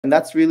And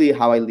that's really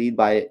how I lead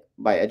by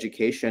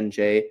education,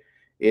 Jay.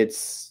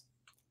 It's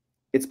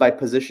by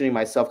positioning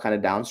myself kind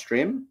of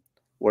downstream,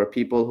 where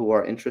people who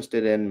are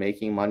interested in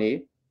making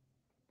money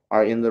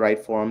are in the right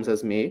forums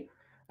as me,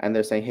 and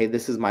they're saying, hey,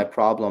 this is my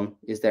problem.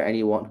 Is there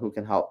anyone who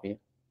can help me?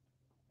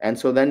 And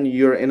so then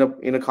you're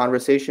in a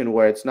conversation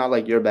where it's not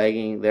like you're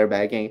begging, they're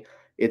begging.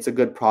 It's a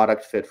good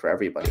product fit for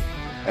everybody.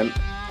 And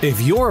if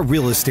you're a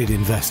real estate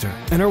investor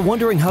and are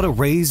wondering how to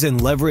raise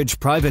and leverage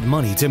private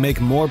money to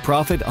make more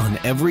profit on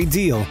every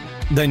deal,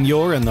 then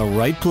you're in the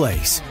right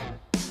place.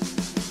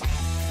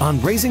 On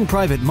Raising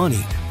Private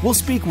Money, we'll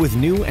speak with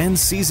new and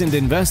seasoned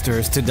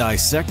investors to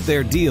dissect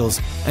their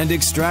deals and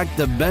extract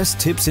the best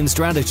tips and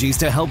strategies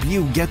to help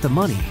you get the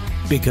money,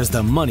 because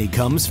the money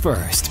comes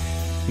first.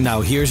 Now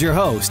here's your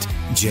host,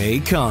 Jay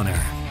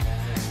Conner.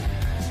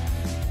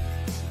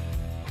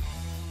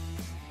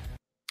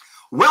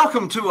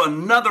 Welcome to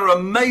another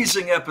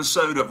amazing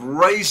episode of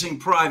Raising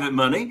Private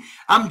Money.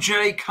 I'm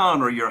Jay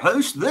Conner, your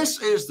host.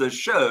 This is the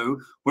show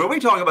where we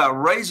talk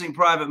about raising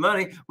private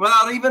money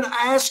without even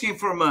asking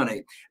for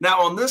money.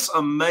 Now, on this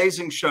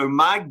amazing show,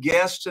 my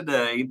guest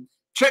today,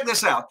 check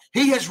this out.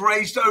 He has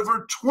raised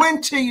over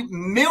 $20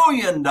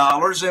 million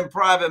in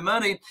private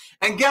money.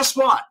 And guess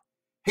what?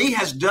 He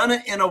has done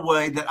it in a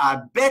way that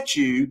I bet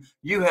you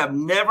have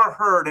never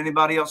heard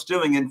anybody else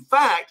doing. In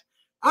fact,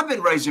 I've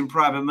been raising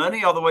private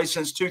money all the way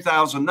since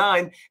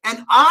 2009,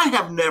 and I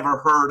have never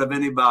heard of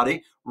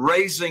anybody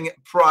raising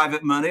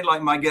private money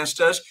like my guest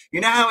does.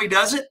 You know how he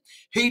does it?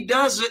 He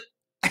does it.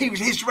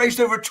 He's raised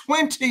over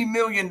 $20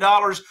 million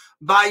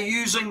by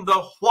using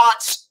the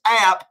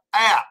WhatsApp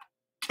app.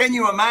 Can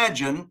you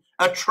imagine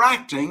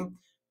attracting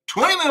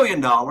 $20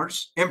 million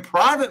in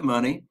private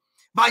money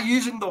by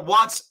using the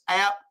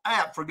WhatsApp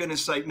app, for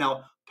goodness sake?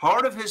 Now,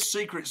 part of his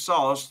secret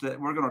sauce that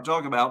we're going to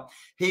talk about,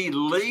 he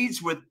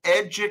leads with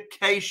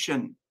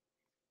education.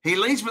 He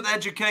leads with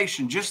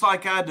education, just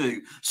like I do.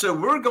 So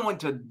we're going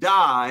to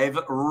dive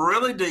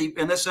really deep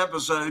in this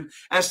episode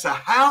as to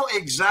how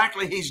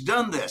exactly he's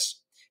done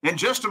this. In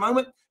just a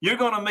moment, you're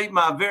going to meet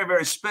my very,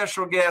 very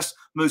special guest,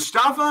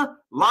 Mustafa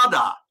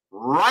Ladha,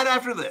 right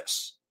after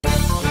this.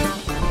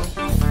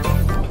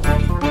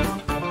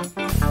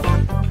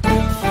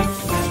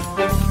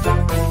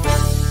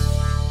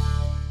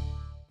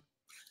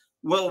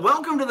 Well,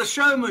 welcome to the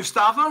show,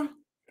 Mustafa.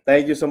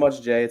 thank you so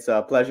much, Jay. It's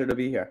a pleasure to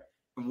be here.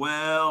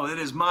 Well, it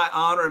is my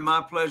honor and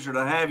my pleasure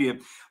to have you.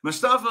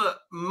 Mustafa,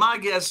 my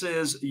guess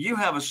is you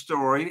have a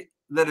story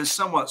that is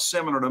somewhat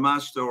similar to my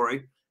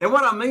story. And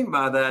what I mean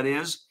by that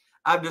is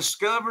I've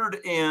discovered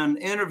in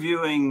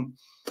interviewing,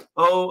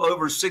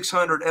 over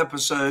 600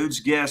 episodes,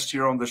 guests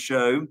here on the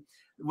show,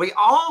 we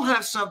all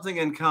have something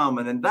in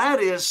common, and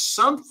that is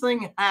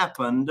something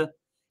happened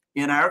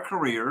in our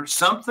career,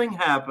 something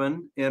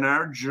happened in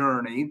our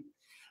journey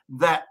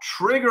that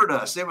triggered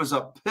us. It was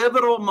a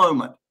pivotal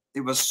moment.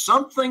 It was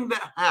something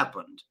that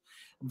happened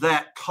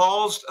that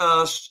caused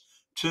us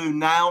to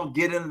now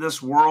get into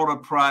this world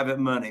of private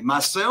money.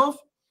 Myself,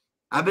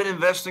 I've been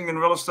investing in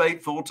real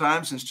estate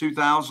full-time since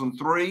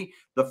 2003.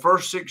 The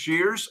first 6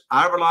 years,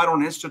 I relied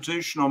on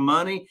institutional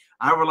money.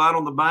 I relied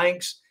on the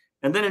banks.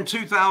 And then in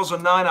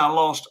 2009, I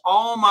lost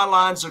all my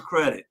lines of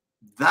credit.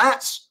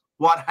 That's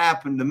what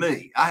happened to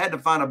me. I had to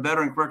find a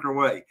better and quicker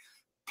way.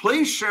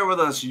 Please share with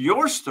us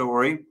your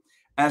story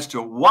as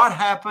to what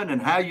happened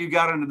and how you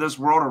got into this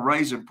world of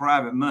raising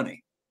private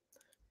money.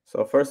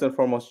 So first and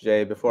foremost,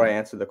 Jay, before I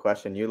answer the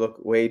question, you look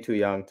way too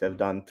young to have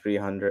done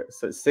 300,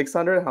 so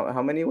 600.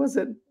 How many was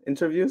it?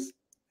 Interviews?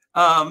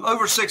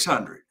 Over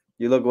 600.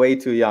 You look way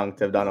too young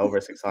to have done over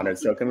 600.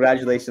 So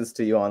congratulations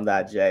to you on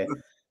that, Jay.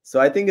 So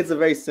I think it's a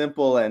very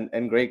simple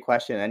and great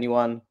question.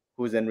 Anyone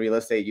who's in real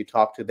estate you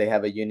talk to, they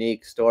have a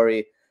unique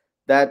story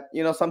that,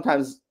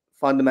 sometimes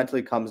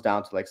fundamentally comes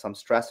down to like some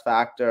stress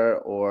factor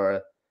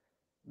or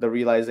the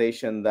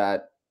realization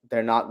that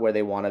they're not where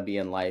they want to be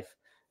in life.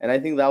 And I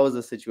think that was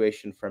the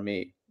situation for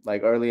me.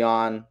 Like early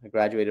on, I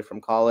graduated from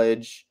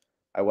college.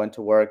 I went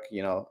to work,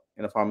 in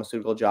a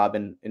pharmaceutical job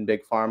in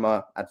big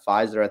pharma at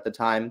Pfizer at the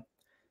time.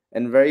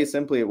 And very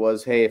simply, it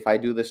was, hey, if I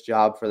do this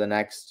job for the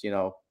next,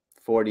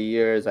 40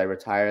 years, I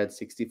retire at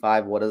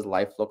 65, what does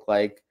life look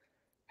like?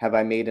 Have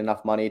I made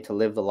enough money to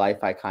live the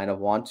life I kind of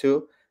want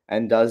to?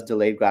 And does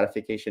delayed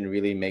gratification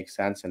really make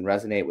sense and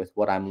resonate with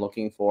what I'm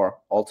looking for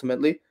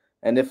ultimately?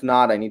 And if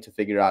not, I need to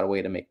figure out a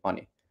way to make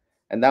money.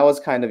 And that was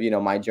kind of,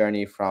 my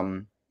journey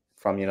from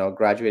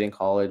graduating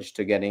college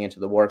to getting into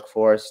the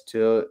workforce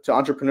to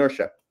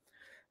entrepreneurship.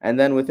 And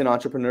then within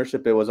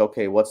entrepreneurship, it was,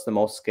 okay, what's the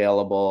most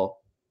scalable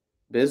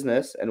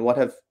business? And what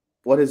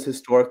has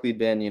historically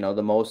been,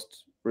 the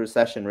most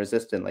recession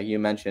resistant? Like you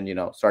mentioned,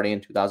 starting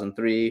in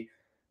 2003,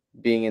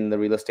 being in the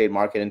real estate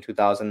market in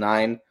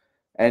 2009,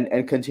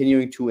 and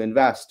continuing to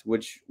invest,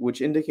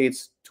 which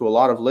indicates to a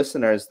lot of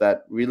listeners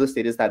that real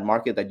estate is that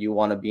market that you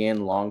want to be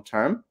in long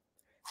term.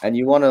 And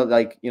you want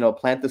to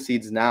plant the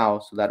seeds now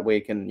so that way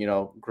it can,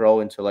 grow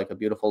into like a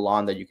beautiful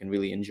lawn that you can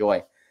really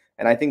enjoy.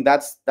 And I think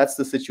that's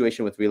the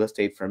situation with real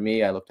estate for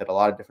me. I looked at a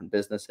lot of different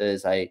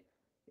businesses. I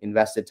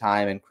invested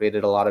time and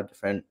created a lot of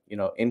different,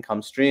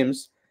 income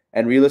streams.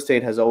 And real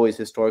estate has always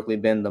historically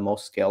been the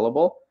most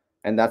scalable.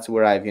 And that's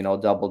where I've,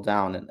 doubled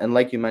down. And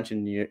like you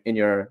mentioned in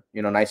your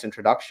nice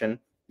introduction,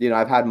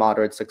 I've had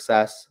moderate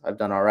success. I've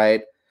done all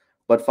right.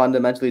 But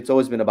fundamentally, it's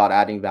always been about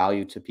adding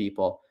value to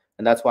people.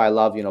 And that's why I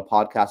love,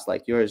 podcasts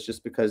like yours,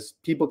 just because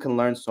people can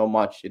learn so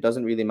much. It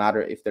doesn't really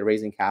matter if they're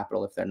raising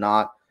capital, if they're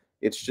not.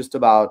 It's just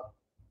about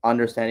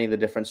understanding the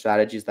different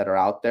strategies that are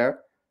out there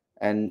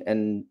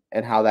and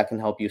how that can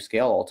help you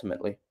scale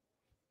ultimately.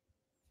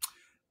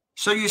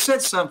 So you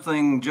said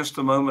something just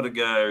a moment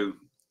ago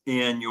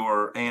in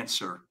your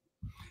answer,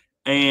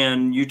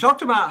 and you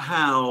talked about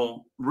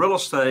how real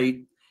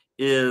estate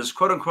is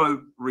quote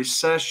unquote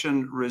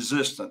recession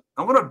resistant.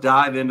 I want to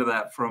dive into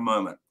that for a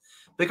moment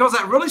because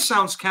that really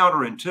sounds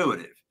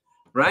counterintuitive,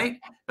 right?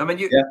 I mean,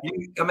 you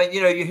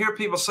hear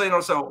people saying,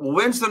 "Also,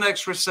 when's the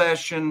next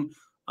recession?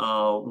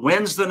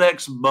 When's the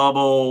next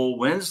bubble?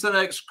 When's the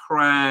next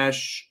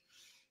crash?"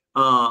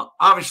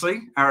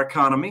 Obviously, our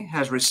economy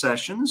has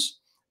recessions.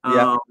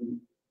 Yeah.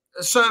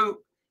 So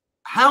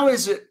how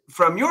is it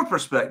from your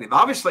perspective?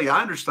 Obviously,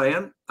 I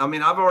understand. I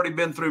mean, I've already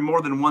been through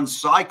more than one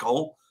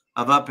cycle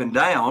of up and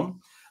down.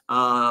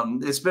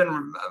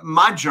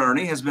 My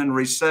journey has been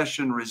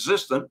recession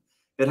resistant.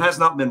 It has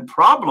not been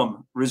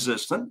problem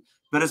resistant,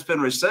 but it's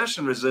been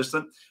recession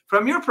resistant.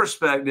 From your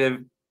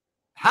perspective,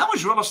 how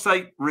is real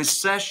estate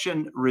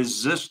recession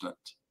resistant?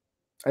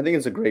 I think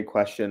it's a great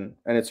question,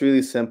 and it's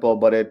really simple,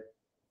 but it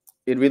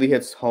really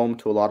hits home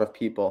to a lot of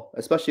people,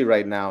 especially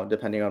right now,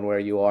 depending on where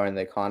you are in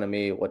the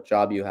economy, what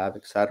job you have,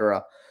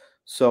 etc.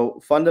 So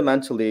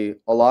fundamentally,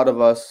 a lot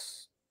of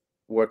us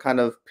were kind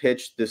of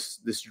pitched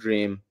this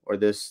dream or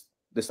this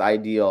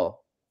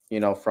ideal,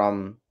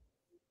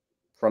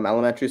 from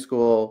elementary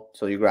school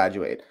till you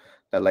graduate,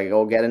 that like,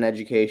 oh, get an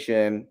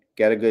education,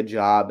 get a good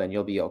job, and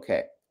you'll be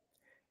okay.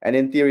 And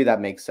in theory, that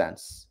makes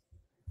sense.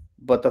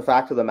 But the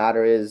fact of the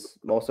matter is,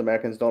 most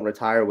Americans don't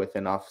retire with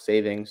enough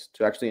savings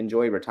to actually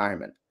enjoy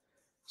retirement.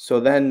 So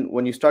then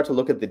when you start to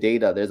look at the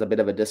data, there's a bit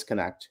of a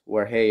disconnect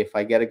where, hey, if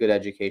I get a good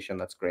education,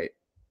 that's great.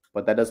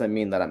 But that doesn't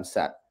mean that I'm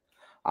set.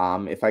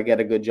 If I get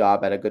a good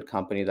job at a good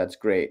company, that's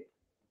great.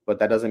 But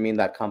that doesn't mean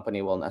that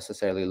company will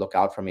necessarily look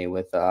out for me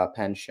with a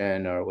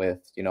pension or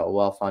with, a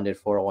well-funded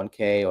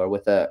 401k or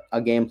with a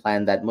game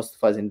plan that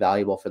Mustafa is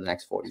invaluable for the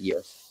next 40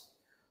 years.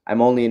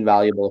 I'm only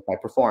invaluable if I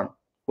perform,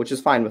 which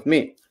is fine with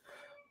me.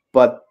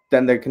 But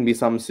then there can be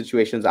some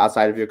situations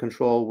outside of your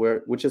control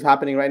which is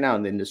happening right now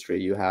in the industry.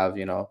 You have,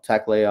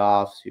 tech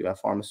layoffs, you have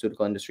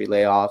pharmaceutical industry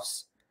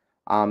layoffs.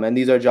 And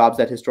these are jobs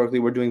that historically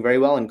were doing very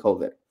well in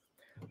COVID.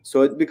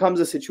 So it becomes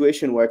a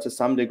situation where to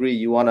some degree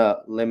you want to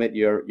limit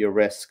your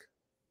risk.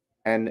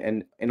 And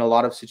in a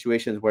lot of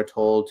situations, we're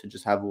told to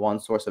just have one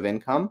source of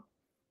income,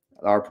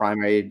 our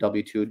primary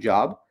W-2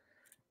 job.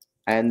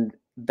 And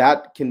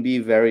that can be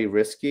very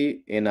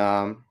risky in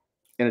a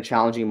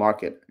challenging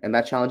market. And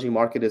that challenging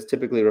market is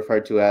typically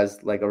referred to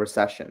as like a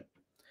recession,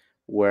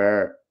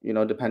 where,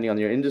 depending on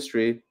your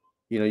industry,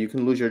 you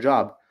can lose your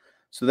job.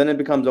 So then it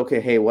becomes, okay,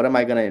 hey, what am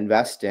I going to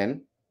invest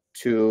in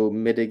to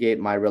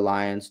mitigate my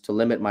reliance, to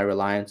limit my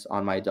reliance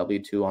on my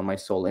W-2, on my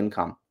sole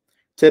income?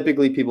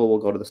 Typically, people will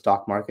go to the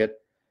stock market.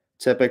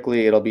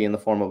 Typically, it'll be in the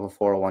form of a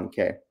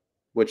 401k,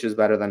 which is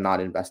better than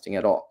not investing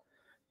at all.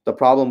 The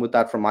problem with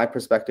that, from my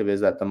perspective, is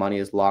that the money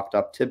is locked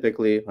up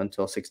typically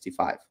until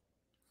 65.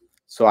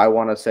 So I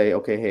want to say,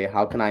 okay, hey,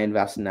 how can I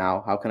invest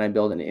now? How can I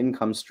build an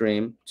income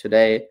stream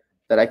today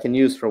that I can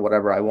use for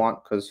whatever I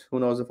want? Because who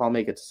knows if I'll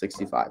make it to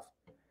 65.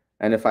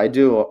 And if I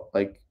do,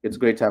 like, it's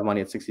great to have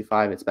money at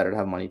 65. It's better to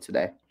have money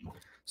today.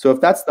 So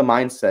if that's the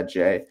mindset,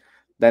 Jay,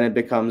 then it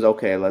becomes,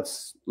 okay,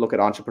 let's look at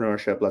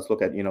entrepreneurship. Let's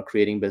look at,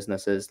 creating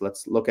businesses.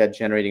 Let's look at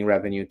generating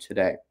revenue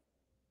today.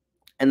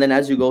 And then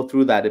as you go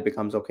through that, it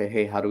becomes, okay,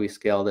 hey, how do we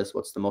scale this?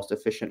 What's the most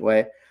efficient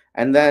way?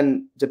 And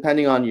then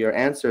depending on your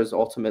answers,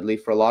 ultimately,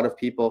 for a lot of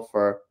people,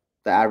 for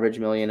the average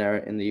millionaire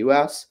in the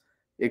US,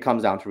 it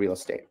comes down to real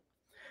estate.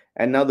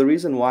 And now the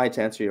reason why,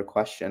 to answer your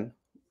question,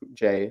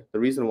 Jay, the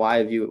reason why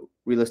I view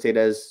real estate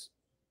as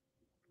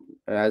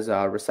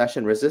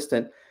recession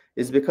resistant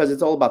is because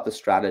it's all about the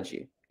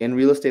strategy. In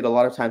real estate, a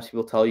lot of times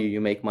people tell you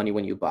you make money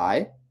when you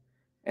buy.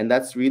 And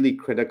that's really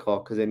critical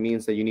because it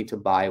means that you need to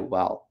buy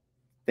well.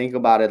 Think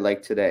about it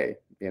like today,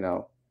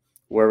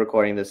 we're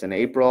recording this in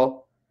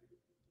April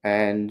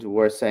and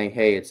we're saying,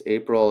 hey, it's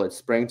April, it's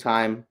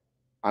springtime.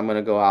 I'm going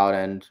to go out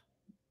and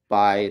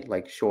buy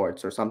like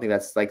shorts or something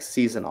that's like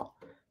seasonal.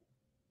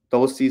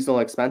 Those seasonal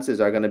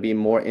expenses are going to be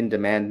more in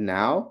demand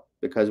now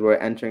because we're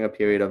entering a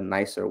period of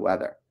nicer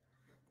weather,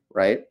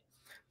 right?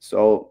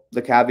 So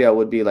the caveat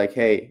would be like,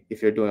 hey,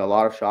 if you're doing a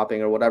lot of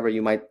shopping or whatever,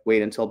 you might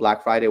wait until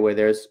Black Friday where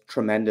there's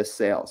tremendous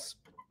sales.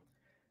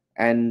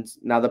 And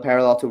now the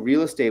parallel to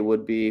real estate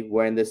would be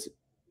we're in this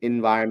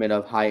environment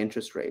of high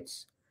interest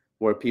rates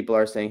where people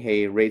are saying,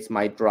 hey, rates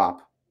might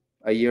drop.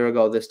 A year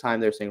ago, this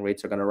time, they're saying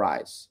rates are going to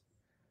rise.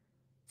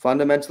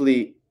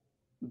 Fundamentally,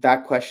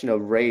 that question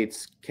of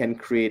rates can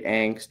create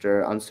angst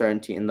or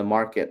uncertainty in the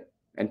market,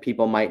 and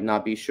people might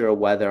not be sure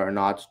whether or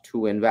not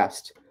to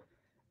invest.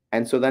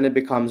 And so then it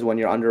becomes, when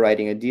you're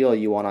underwriting a deal,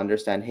 you want to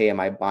understand, hey, am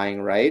I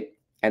buying right?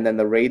 And then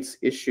the rates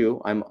issue,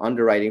 I'm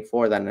underwriting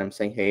for that. And I'm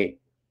saying, hey,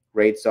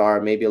 rates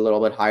are maybe a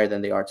little bit higher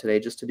than they are today,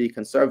 just to be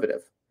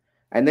conservative.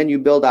 And then you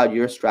build out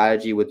your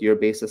strategy with your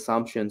base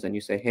assumptions and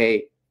you say,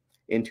 hey,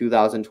 in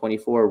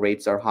 2024,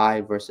 rates are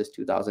high versus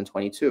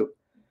 2022.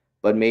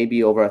 But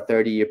maybe over a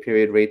 30-year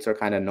period, rates are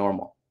kind of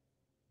normal.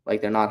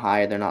 Like they're not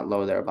high, they're not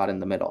low, they're about in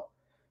the middle.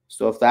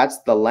 So if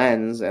that's the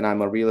lens and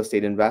I'm a real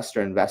estate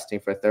investor investing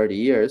for 30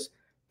 years,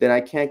 then I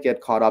can't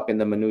get caught up in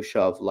the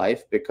minutia of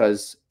life,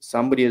 because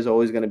somebody is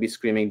always going to be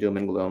screaming doom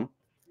and gloom.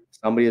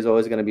 Somebody is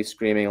always going to be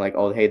screaming like,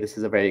 oh, hey, this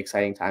is a very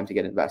exciting time to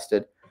get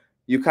invested.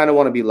 You kind of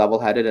want to be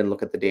level-headed and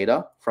look at the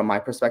data from my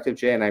perspective,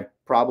 Jay, and I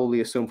probably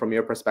assume from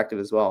your perspective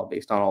as well,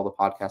 based on all the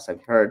podcasts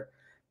I've heard,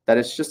 that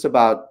it's just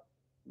about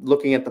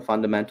looking at the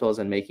fundamentals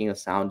and making a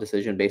sound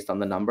decision based on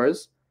the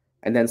numbers,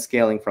 and then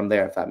scaling from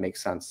there, if that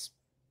makes sense.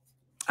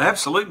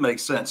 Absolutely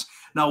makes sense.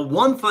 Now,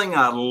 one thing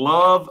I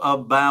love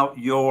about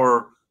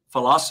your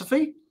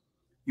philosophy,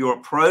 your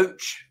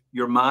approach,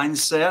 your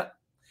mindset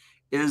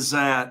is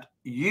that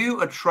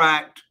you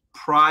attract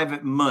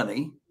private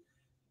money.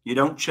 You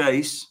don't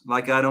chase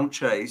like I don't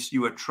chase.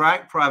 You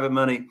attract private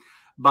money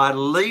by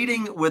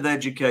leading with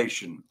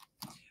education.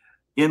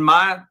 In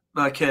my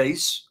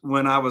case,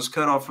 when I was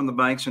cut off from the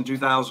banks in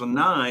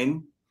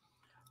 2009,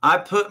 I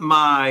put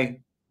my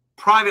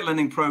private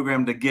lending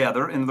program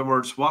together. In other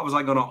words, what was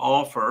I going to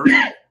offer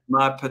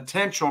my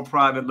potential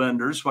private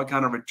lenders? What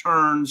kind of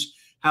returns,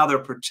 how they're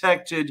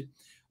protected,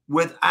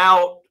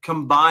 without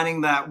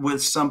combining that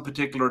with some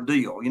particular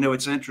deal. You know,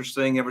 it's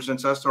interesting. Ever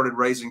since I started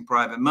raising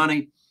private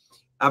money,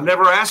 I've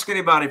never asked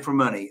anybody for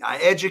money. I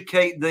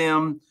educate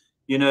them.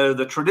 You know,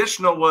 the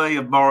traditional way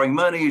of borrowing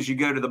money is you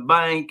go to the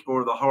bank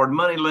or the hard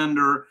money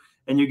lender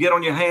and you get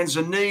on your hands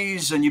and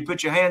knees and you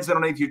put your hands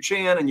underneath your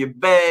chin and you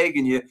beg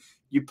and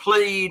you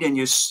plead and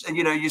you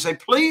say,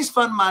 please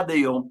fund my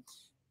deal.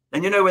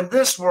 And, you know, in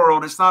this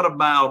world, it's not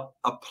about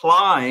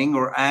applying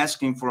or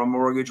asking for a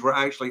mortgage. We're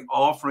actually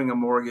offering a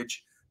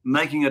mortgage,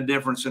 making a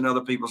difference in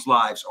other people's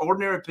lives.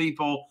 Ordinary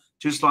people,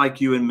 just like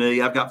you and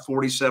me. I've got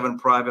 47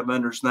 private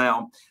lenders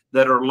now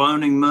that are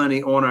loaning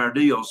money on our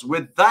deals.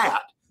 With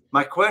that,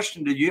 my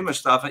question to you,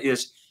 Mustafa,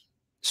 is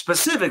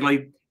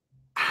specifically,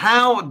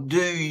 how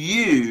do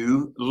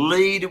you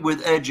lead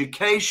with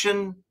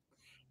education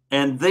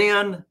and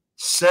then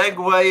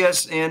segue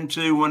us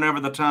into whenever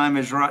the time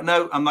is right?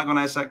 No, I'm not going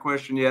to ask that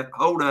question yet.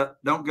 Hold up.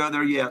 Don't go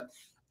there yet.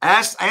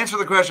 Answer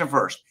the question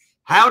first.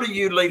 How do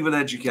you lead with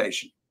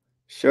education?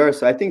 Sure.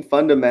 So I think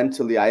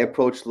fundamentally, I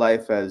approach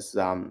life as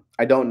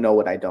I don't know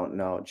what I don't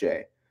know,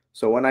 Jay.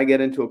 So when I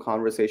get into a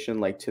conversation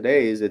like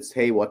today's, it's,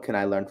 hey, what can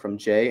I learn from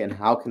Jay and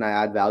how can I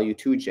add value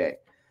to Jay?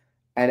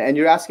 And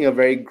you're asking a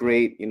very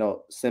great,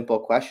 simple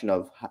question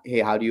of, hey,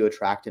 how do you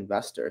attract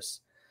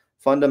investors?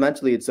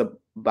 Fundamentally, it's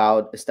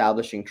about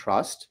establishing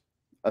trust,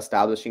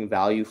 establishing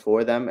value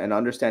for them, and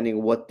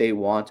understanding what they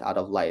want out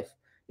of life.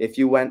 If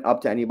you went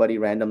up to anybody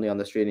randomly on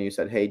the street and you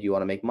said, hey, do you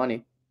want to make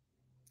money?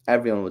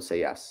 Everyone would say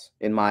yes,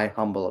 in my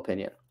humble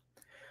opinion.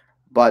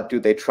 But do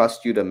they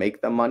trust you to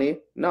make them money?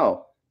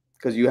 No,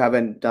 because you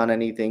haven't done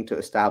anything to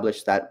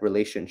establish that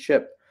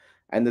relationship.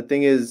 And the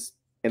thing is,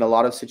 in a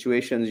lot of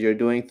situations, you're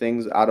doing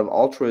things out of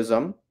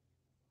altruism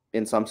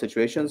in some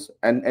situations,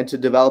 and to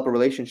develop a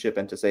relationship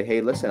and to say,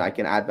 hey, listen, I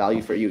can add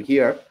value for you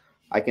here.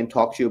 I can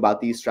talk to you about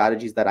these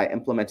strategies that I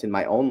implement in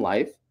my own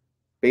life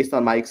based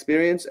on my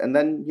experience, and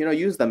then,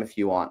 use them if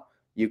you want.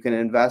 You can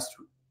invest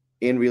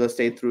in real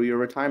estate through your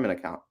retirement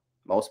account.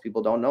 Most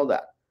people don't know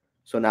that.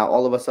 So now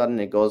all of a sudden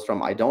it goes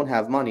from I don't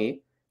have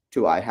money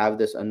to I have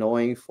this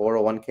annoying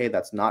 401k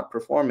that's not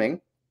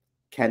performing.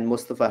 Can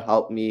Mustafa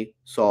help me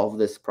solve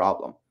this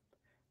problem?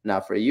 Now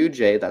for you,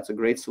 Jay, that's a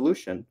great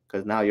solution,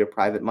 because now your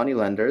private money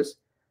lenders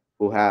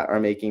who are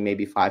making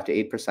maybe 5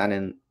 to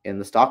 8% in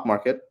the stock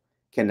market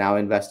can now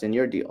invest in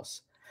your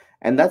deals.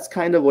 And that's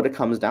kind of what it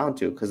comes down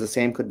to, because the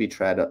same could be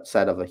said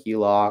of a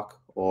HELOC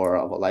or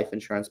of a life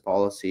insurance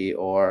policy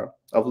or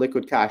of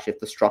liquid cash if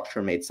the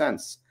structure made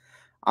sense.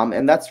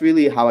 And that's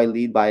really how I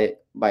lead by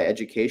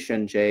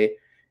education, Jay.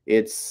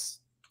 It's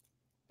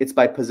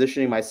by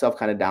positioning myself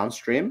kind of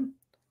downstream,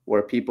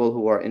 where people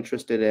who are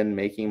interested in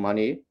making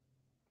money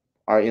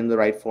are in the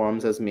right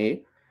forums as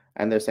me,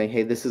 and they're saying,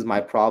 hey, this is my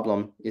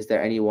problem. Is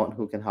there anyone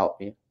who can help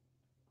me?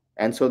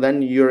 And so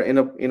then you're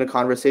in a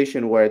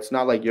conversation where it's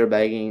not like you're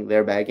begging,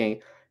 they're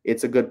begging.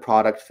 It's a good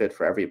product fit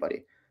for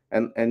everybody.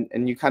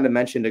 And you kind of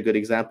mentioned a good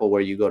example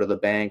where you go to the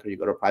bank or you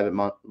go to a private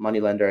money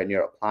lender and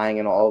you're applying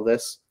and all of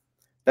this.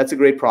 That's a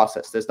great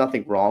process. There's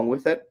nothing wrong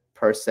with it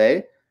per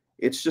se.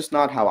 It's just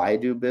not how I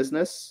do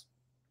business.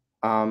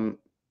 And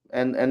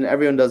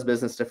everyone does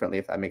business differently,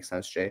 if that makes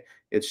sense, Jay.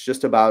 It's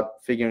just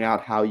about figuring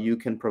out how you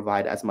can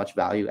provide as much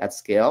value at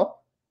scale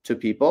to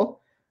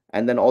people.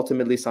 And then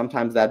ultimately,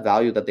 sometimes that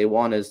value that they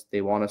want is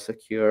they want a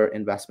secure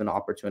investment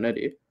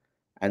opportunity.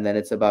 And then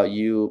it's about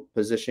you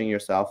positioning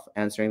yourself,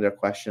 answering their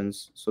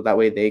questions, so that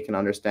way they can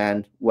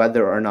understand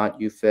whether or not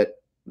you fit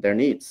their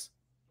needs.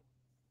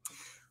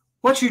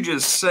 What you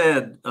just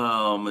said,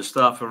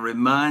 Mustafa,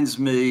 reminds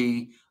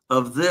me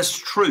of this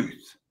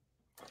truth.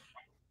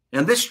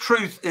 And this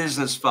truth is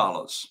as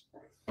follows.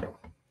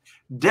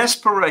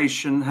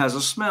 Desperation has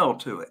a smell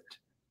to it.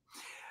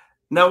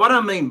 Now, what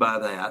I mean by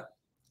that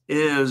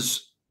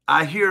is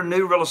I hear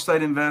new real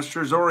estate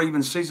investors or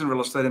even seasoned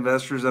real estate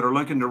investors that are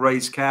looking to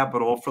raise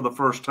capital for the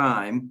first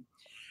time.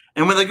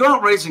 And when they go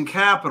out raising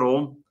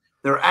capital,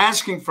 they're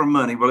asking for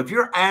money. Well, if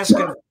you're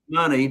asking for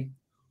money,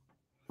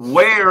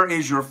 where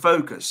is your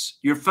focus?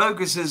 Your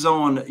focus is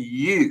on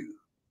you.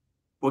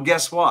 Well,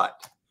 guess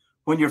what?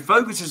 When your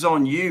focus is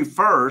on you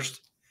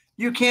first,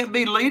 you can't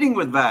be leading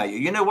with value.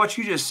 You know what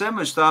you just said,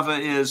 Mustafa,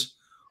 is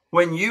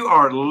when you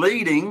are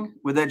leading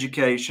with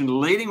education,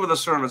 leading with a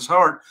servant's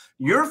heart,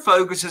 your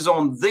focus is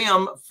on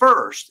them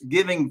first,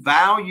 giving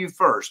value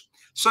first.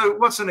 So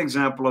what's an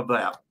example of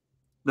that?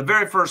 The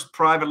very first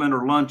private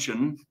lender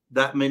luncheon,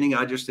 that meaning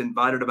I just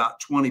invited about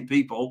 20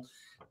 people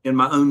in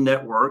my own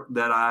network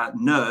that I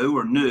know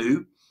or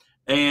knew,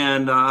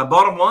 and I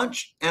bought them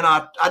lunch, and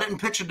I didn't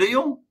pitch a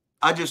deal.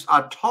 I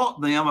taught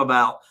them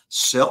about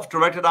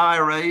self-directed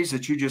IRAs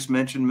that you just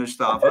mentioned,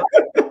 Mustafa.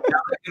 How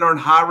they can earn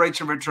high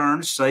rates of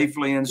return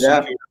safely and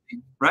securely,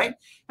 right?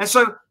 And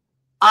so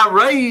I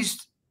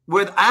raised,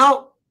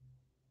 without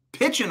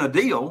pitching a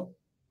deal,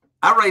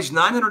 I raised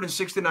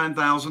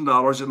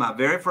 $969,000 at my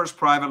very first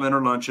private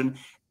lender luncheon,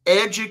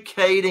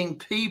 educating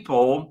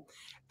people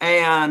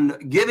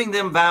and giving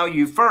them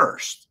value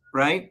first,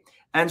 right?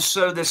 And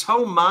so this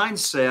whole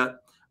mindset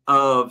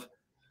of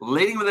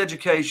leading with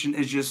education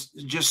is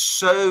just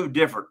so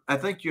different. I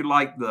think you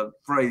like the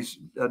phrase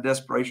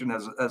desperation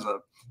as a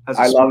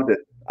I loved it.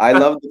 I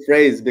love the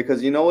phrase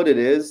because you know what it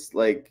is?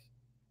 Like,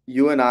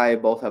 you and I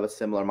both have a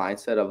similar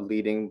mindset of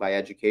leading by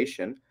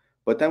education.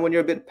 But then when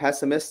you're a bit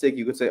pessimistic,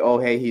 you could say, oh,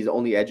 hey, he's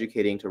only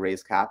educating to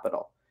raise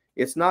capital.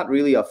 It's not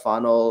really a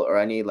funnel or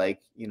any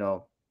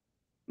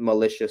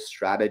malicious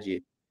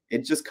strategy.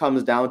 It just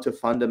comes down to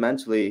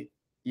fundamentally,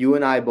 you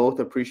and I both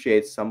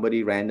appreciate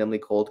somebody randomly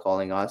cold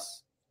calling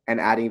us and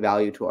adding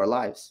value to our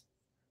lives.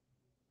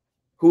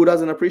 Who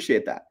doesn't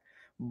appreciate that?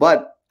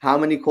 But how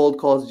many cold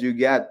calls do you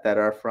get that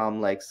are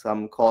from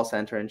some call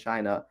center in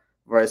China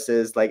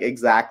versus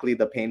exactly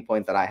the pain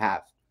point that I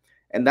have?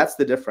 And that's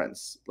the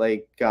difference.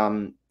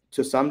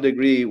 To some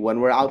degree,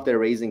 when we're out there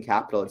raising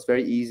capital, it's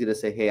very easy to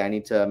say, hey, I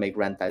need to make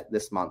rent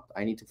this month.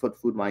 I need to put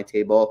food on my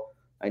table.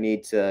 I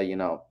need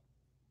to,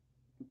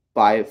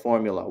 buy a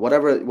formula.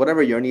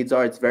 Whatever your needs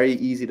are, it's very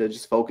easy to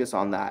just focus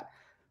on that.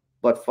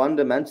 But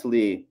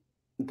fundamentally,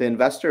 the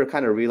investor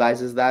kind of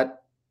realizes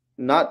that,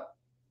 not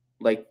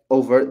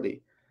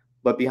overtly,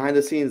 but behind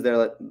the scenes,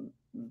 they're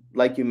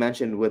like you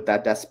mentioned with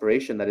that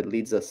desperation that it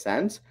leads a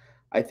sense.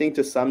 I think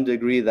to some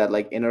degree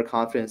that inner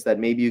confidence that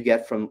maybe you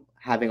get from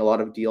having a lot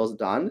of deals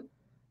done.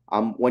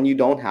 When you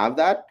don't have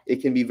that,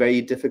 it can be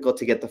very difficult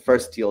to get the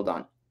first deal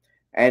done.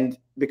 And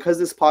because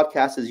this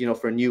podcast is,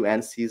 for new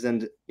and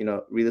seasoned,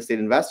 real estate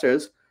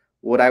investors,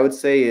 what I would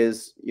say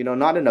is,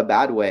 not in a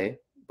bad way,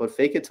 but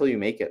fake it till you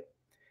make it.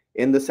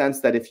 In the sense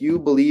that if you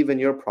believe in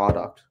your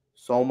product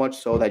so much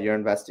so that you're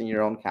investing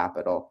your own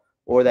capital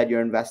or that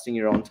you're investing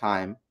your own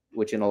time,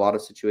 which in a lot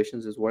of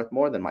situations is worth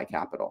more than my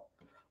capital.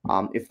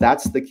 If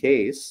that's the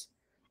case,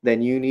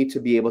 then you need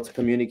to be able to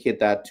communicate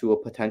that to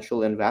a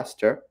potential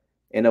investor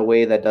in a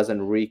way that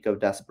doesn't reek of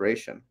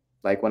desperation.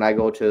 Like when I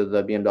go to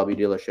the BMW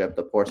dealership,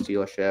 the Porsche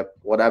dealership,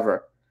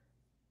 whatever,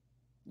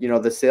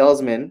 the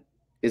salesman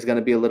is going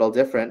to be a little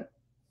different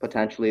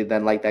potentially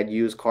than that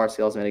used car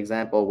salesman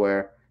example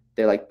where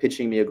they're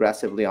pitching me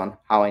aggressively on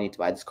how I need to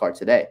buy this car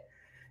today.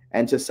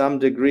 And to some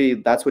degree,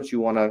 that's what you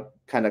want to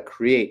kind of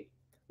create,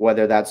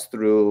 whether that's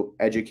through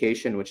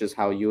education, which is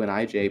how you and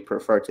I, Jay,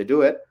 prefer to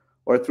do it,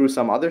 or through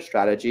some other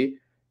strategy.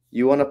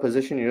 You want to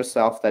position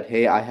yourself that,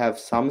 hey, I have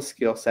some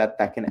skill set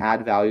that can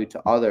add value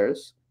to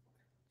others.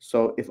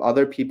 So if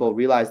other people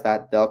realize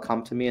that, they'll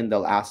come to me and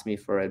they'll ask me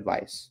for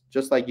advice.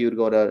 Just like you'd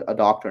go to a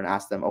doctor and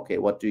ask them, okay,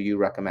 what do you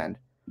recommend?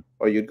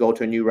 Or you'd go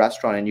to a new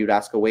restaurant and you'd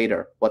ask a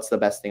waiter, what's the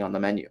best thing on the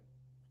menu?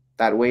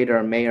 That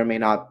waiter may or may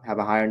not have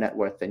a higher net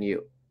worth than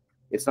you.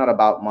 It's not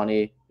about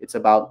money. It's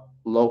about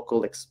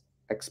local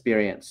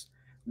experience.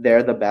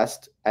 They're the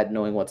best at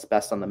knowing what's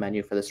best on the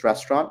menu for this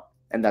restaurant.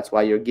 And that's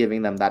why you're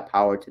giving them that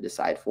power to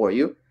decide for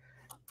you.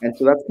 And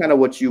so that's kind of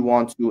what you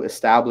want to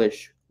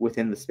establish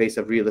within the space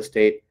of real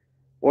estate,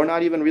 or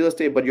not even real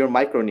estate, but your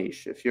micro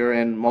niche. If you're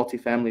in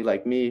multifamily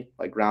like me,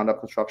 like ground up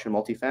construction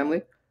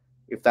multifamily,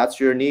 if that's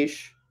your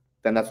niche,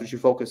 then that's what you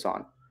focus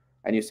on.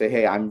 And you say,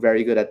 hey, I'm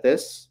very good at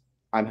this.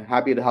 I'm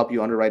happy to help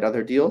you underwrite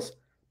other deals,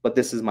 but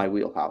this is my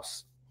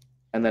wheelhouse.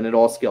 And then it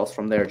all scales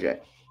from there, Jay.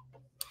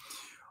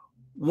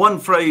 One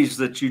phrase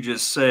that you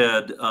just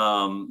said,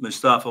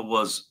 Mustafa,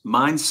 was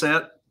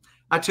mindset.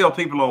 I tell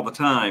people all the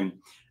time,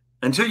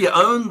 until you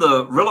own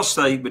the real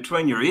estate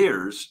between your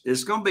ears,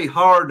 it's going to be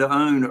hard to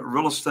own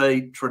real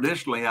estate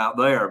traditionally out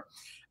there.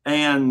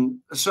 And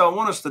so I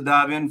want us to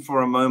dive in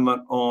for a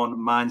moment on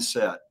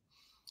mindset.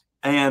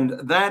 And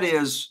that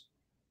is,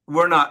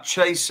 we're not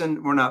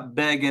chasing, we're not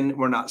begging,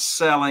 we're not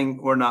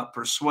selling, we're not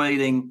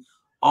persuading.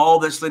 All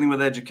this leading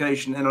with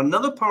education. And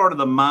another part of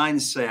the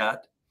mindset,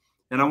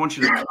 and I want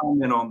you to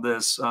comment on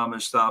this,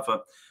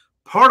 Mustafa.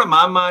 part of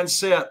my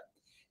mindset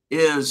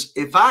is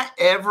if I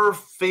ever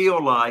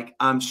feel like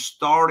I'm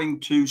starting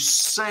to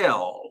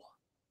sell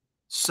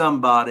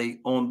somebody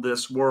on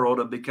this world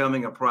of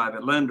becoming a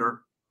private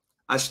lender,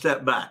 I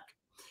step back.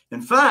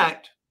 In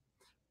fact,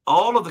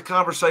 all of the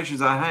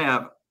conversations I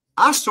have,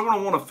 I sort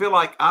of want to feel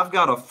like I've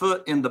got a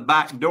foot in the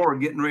back door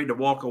getting ready to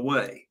walk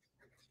away.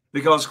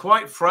 Because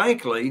quite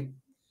frankly,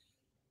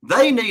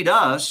 they need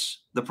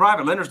us, the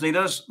private lenders need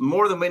us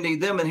more than we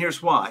need them, and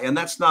here's why. And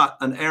that's not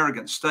an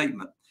arrogant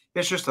statement.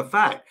 It's just a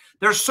fact.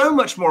 There's so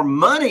much more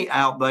money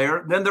out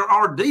there than there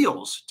are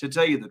deals, to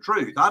tell you the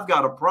truth. I've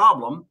got a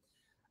problem.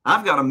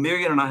 I've got $1.5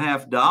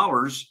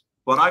 million,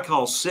 what I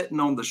call sitting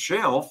on the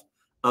shelf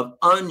of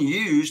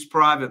unused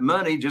private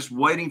money, just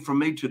waiting for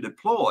me to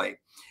deploy.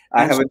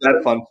 I have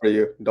that fun for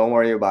you. Don't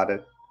worry about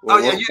it.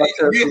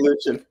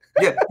 Solution.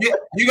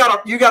 You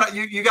got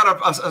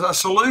a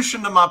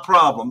solution to my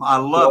problem. I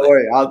love it. Don't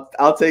worry,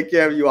 I'll take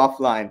care of you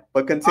offline.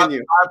 But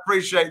continue. I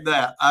appreciate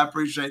that. I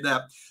appreciate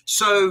that.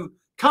 So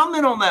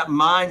comment on that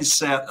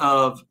mindset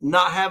of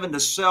not having to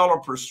sell or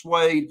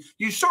persuade.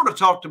 You sort of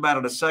talked about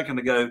it a second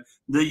ago,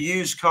 the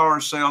used car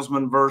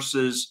salesman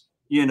versus,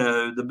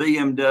 the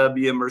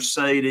BMW,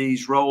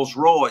 Mercedes, Rolls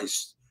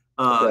Royce,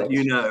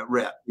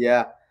 rep.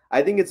 Yeah,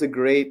 I think it's a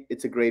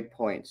great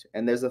point.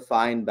 And there's a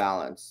fine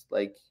balance.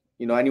 Like,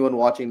 anyone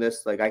watching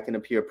this, like I can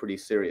appear pretty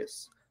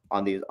serious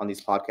on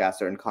these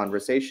podcasts or in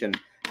conversation.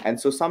 And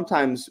so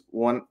sometimes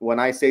when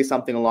I say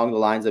something along the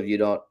lines of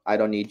I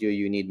don't need you,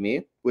 you need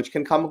me, which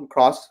can come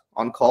across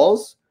on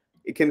calls,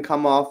 it can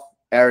come off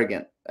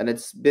arrogant. And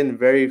it's been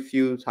very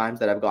few times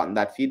that I've gotten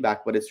that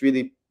feedback, but it's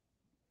really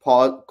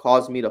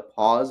caused me to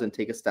pause and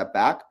take a step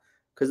back,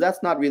 because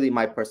that's not really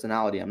my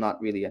personality. I'm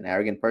not really an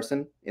arrogant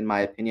person, in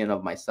my opinion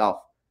of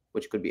myself,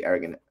 which could be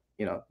arrogant,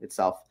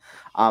 itself.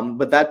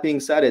 But that being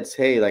said, it's,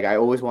 hey, like I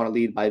always want to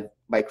lead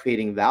by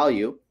creating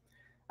value.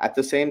 At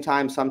the same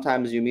time,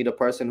 sometimes you meet a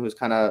person who's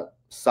kind of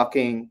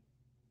sucking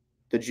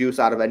the juice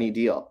out of any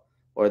deal,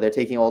 or they're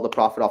taking all the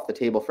profit off the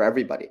table for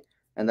everybody.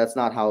 And that's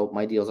not how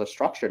my deals are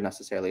structured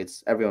necessarily.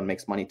 It's everyone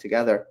makes money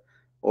together,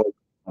 or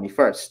money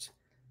first,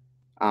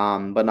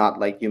 but not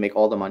like you make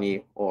all the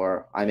money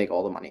or I make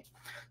all the money.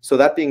 So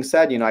that being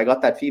said, I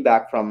got that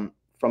feedback from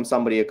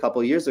somebody a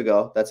couple of years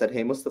ago that said,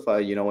 hey,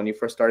 Mustafa, when you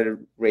first started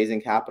raising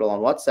capital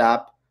on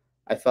WhatsApp,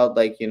 I felt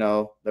like,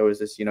 there was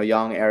this,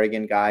 young,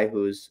 arrogant guy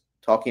who's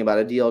talking about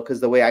a deal, because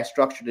the way I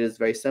structured it is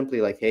very simply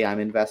like, hey, I'm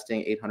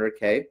investing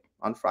 $800K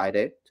on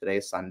Friday. Today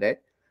is Sunday.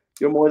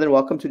 You're more than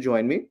welcome to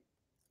join me,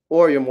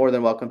 or you're more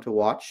than welcome to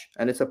watch.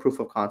 And it's a proof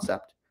of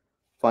concept,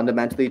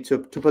 fundamentally, to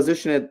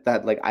position it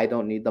that like I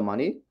don't need the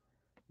money,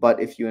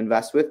 but if you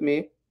invest with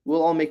me,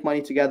 we'll all make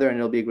money together, and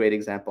it'll be a great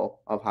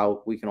example of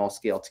how we can all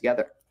scale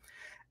together.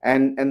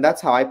 And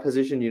that's how I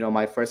positioned,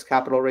 my first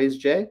capital raise,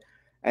 Jay.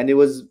 And it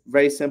was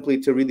very simply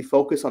to really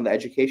focus on the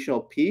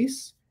educational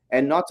piece,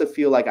 and not to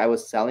feel like I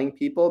was selling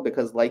people,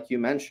 because like you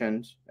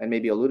mentioned and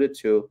maybe alluded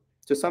to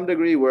some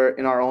degree, we're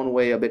in our own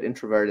way a bit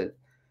introverted,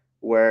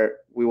 where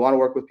we want to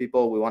work with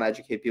people, we want to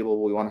educate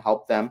people, we want to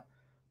help them,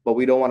 but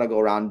we don't want to go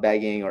around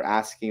begging or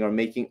asking or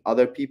making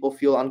other people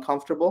feel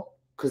uncomfortable,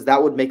 because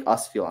that would make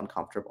us feel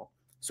uncomfortable.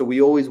 So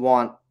we always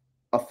want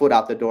a foot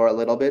out the door a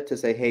little bit to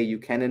say, hey, you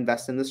can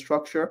invest in this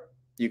structure,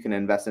 you can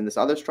invest in this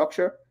other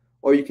structure,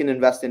 or you can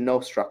invest in no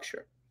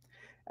structure.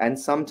 And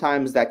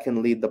sometimes that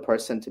can lead the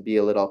person to be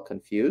a little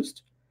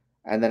confused.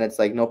 And then it's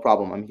like, no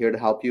problem. I'm here to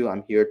help you.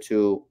 I'm here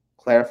to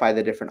clarify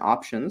the different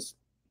options.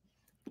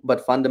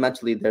 But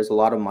fundamentally, there's a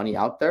lot of money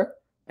out there,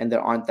 and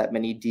there aren't that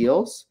many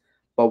deals.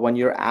 But when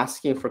you're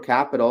asking for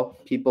capital,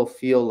 people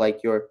feel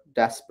like you're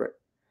desperate.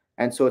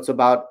 And so it's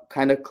about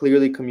kind of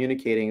clearly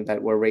communicating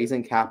that we're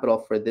raising capital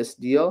for this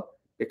deal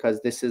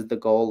because this is the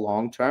goal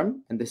long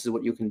term, and this is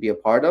what you can be a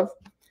part of.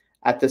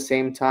 At the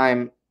same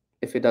time,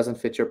 if it doesn't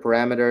fit your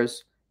parameters,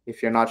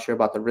 if you're not sure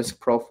about the risk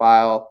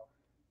profile,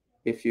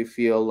 if you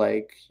feel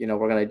like, we're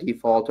going to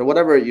default or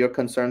whatever your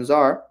concerns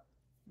are,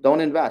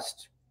 don't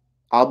invest.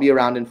 I'll be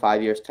around in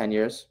 5 years, 10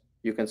 years.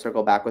 You can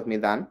circle back with me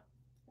then,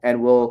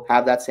 and we'll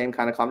have that same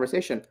kind of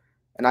conversation.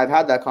 And I've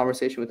had that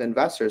conversation with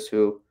investors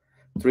who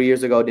 3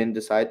 years ago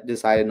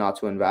decided not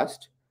to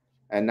invest,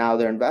 and now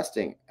they're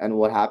investing. And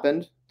what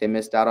happened? They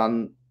missed out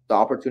on the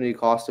opportunity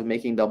cost of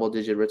making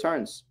double-digit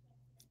returns.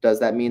 Does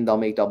that mean they'll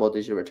make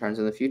double-digit returns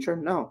in the future?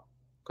 No,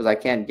 because I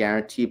can't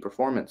guarantee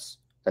performance.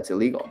 That's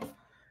illegal.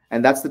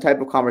 And that's the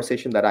type of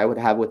conversation that I would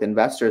have with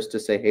investors to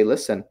say, hey,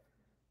 listen,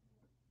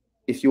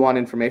 if you want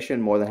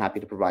information, more than happy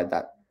to provide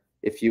that.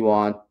 If you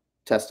want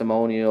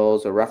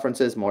testimonials or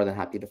references, more than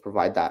happy to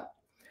provide that.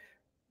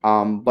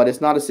 But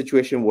it's not a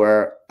situation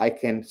where I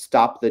can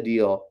stop the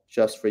deal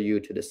just for you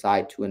to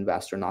decide to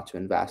invest or not to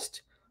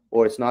invest.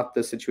 Or it's not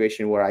the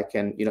situation where I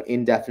can,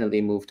 indefinitely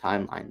move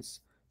timelines.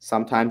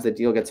 Sometimes the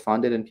deal gets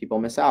funded and people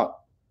miss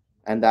out.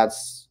 And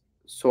that's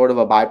sort of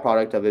a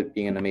byproduct of it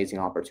being an amazing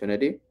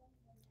opportunity.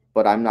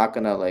 But I'm not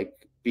going to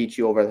beat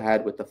you over the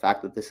head with the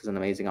fact that this is an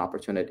amazing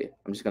opportunity.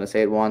 I'm just going to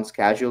say it once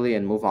casually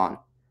and move on.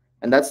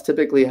 And that's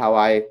typically how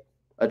I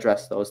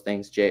address those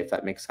things, Jay, if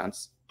that makes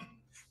sense.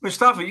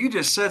 Mustafa, you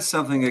just said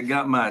something that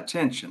got my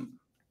attention.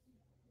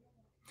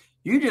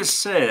 You just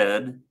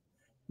said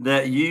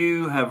that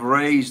you have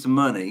raised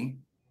money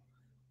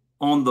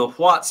on the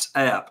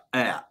WhatsApp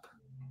app.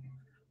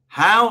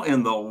 How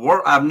in the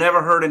world? I've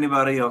never heard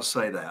anybody else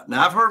say that.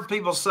 Now, I've heard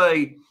people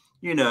say,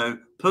 you know,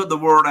 put the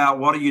word out.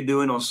 What are you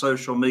doing on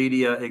social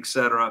media,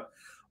 etc.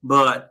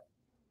 But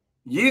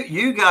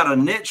you got a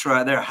niche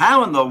right there.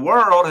 How in the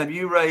world have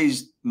you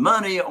raised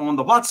money on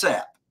the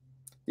WhatsApp?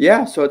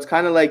 Yeah, so it's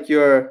kind of like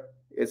your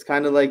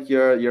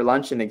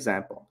luncheon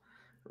example,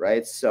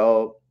 right?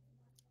 So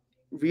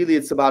really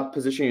it's about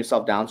positioning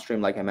yourself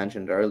downstream, like I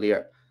mentioned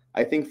earlier.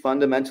 I think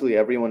fundamentally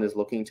everyone is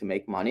looking to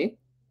make money.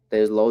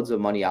 There's loads of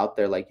money out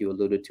there, like you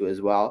alluded to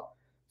as well.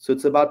 So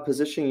it's about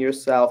positioning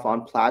yourself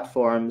on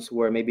platforms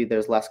where maybe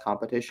there's less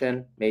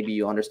competition. Maybe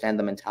you understand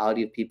the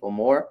mentality of people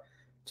more,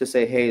 to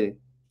say, hey,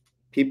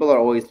 people are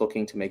always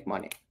looking to make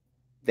money.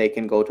 They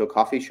can go to a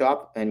coffee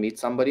shop and meet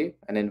somebody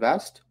and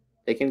invest.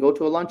 They can go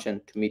to a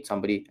luncheon to meet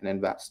somebody and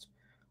invest.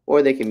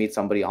 Or they can meet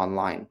somebody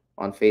online,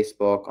 on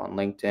Facebook, on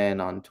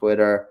LinkedIn, on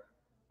Twitter,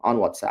 on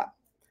WhatsApp.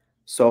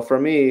 So for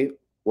me,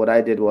 what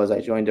I did was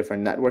I joined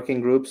different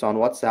networking groups on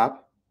WhatsApp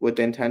with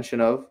the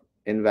intention of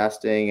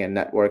investing and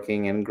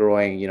networking and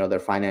growing, their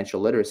financial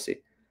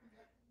literacy.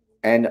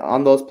 And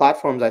on those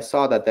platforms, I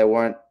saw that there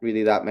weren't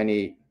really that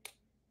many.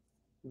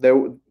 There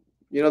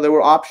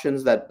were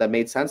options that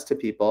made sense to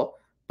people,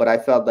 but I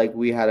felt like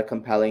we had a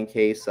compelling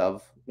case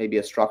of maybe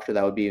a structure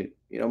that would be,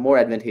 more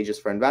advantageous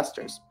for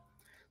investors.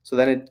 So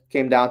then it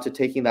came down to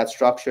taking that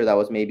structure that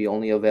was maybe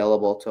only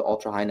available to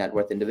ultra high net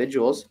worth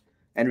individuals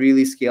and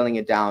really scaling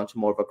it down to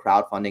more of a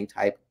crowdfunding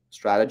type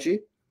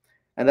strategy.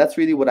 And that's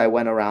really what I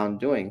went around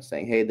doing,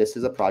 saying, hey, this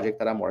is a project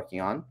that I'm working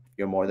on.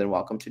 You're more than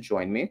welcome to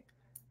join me.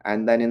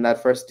 And then in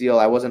that first deal,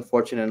 I wasn't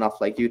fortunate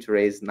enough like you to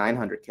raise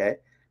 900K,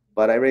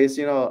 but I raised,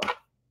 a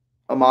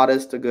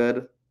modest, a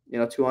good,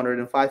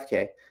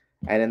 205K.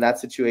 And in that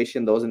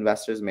situation, those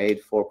investors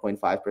made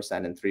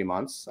 4.5% in 3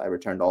 months. I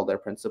returned all their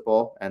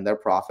principal and their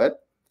profit.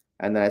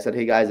 And then I said,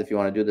 hey guys, if you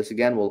want to do this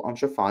again, we'll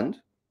launch a fund.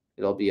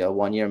 It'll be a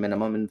 1-year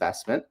minimum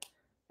investment.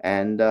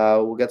 And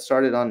we'll get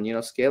started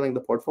on, scaling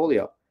the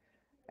portfolio.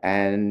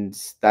 And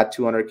that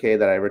 200K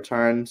that I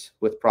returned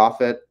with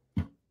profit,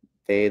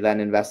 they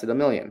then invested $1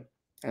 million.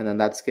 And then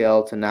that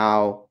scaled to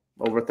now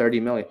over 30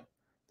 million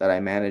that I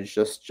managed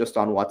just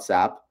on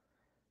WhatsApp.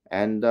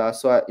 And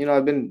so,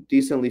 I've been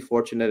decently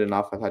fortunate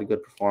enough. I've had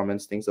good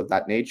performance, things of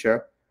that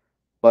nature.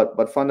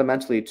 But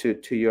fundamentally, to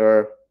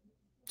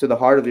the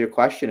heart of your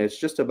question, it's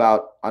just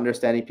about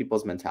understanding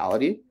people's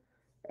mentality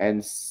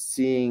and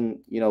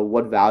seeing,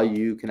 what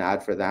value you can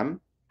add for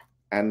them.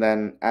 And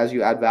then as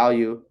you add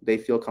value, they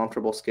feel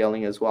comfortable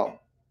scaling as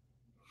well.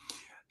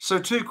 So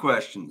 2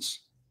 questions.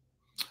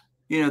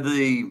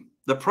 The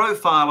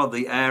profile of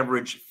the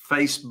average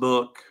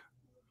Facebook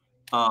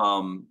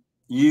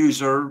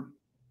user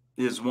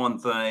is one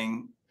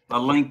thing, a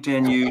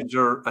LinkedIn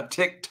user, a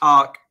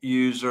TikTok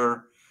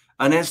user,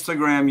 an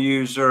Instagram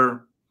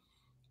user.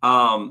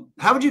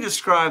 How would you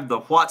describe the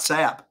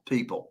WhatsApp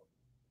people?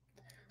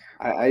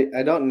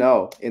 I don't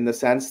know, in the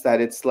sense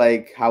that it's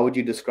like, how would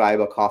you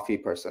describe a coffee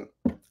person,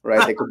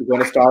 right? They could be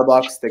going to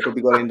Starbucks, they could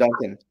be going to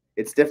Dunkin'.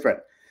 It's different.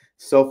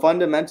 So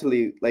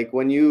fundamentally, like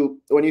when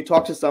you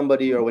talk to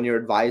somebody or when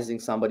you're advising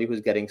somebody who's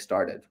getting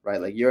started,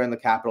 right? Like you're in the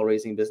capital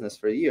raising business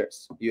for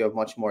years, you have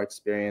much more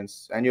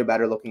experience and you're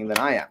better looking than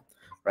I am,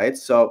 right?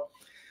 So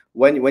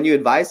when you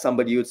advise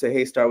somebody, you would say,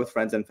 hey, start with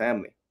friends and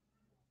family.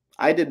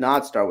 I did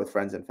not start with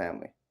friends and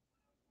family,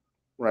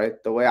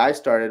 right? The way I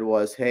started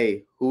was,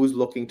 hey, who's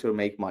looking to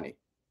make money?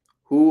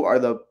 Who are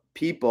the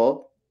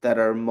people that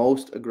are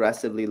most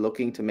aggressively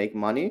looking to make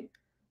money,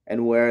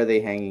 and where are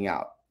they hanging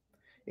out?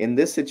 In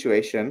this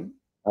situation,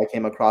 I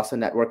came across a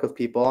network of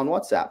people on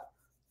WhatsApp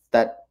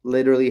that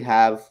literally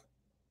have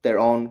their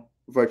own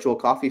virtual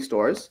coffee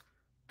stores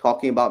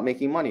talking about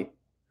making money.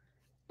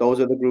 Those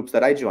are the groups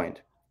that I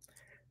joined.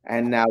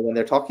 And now when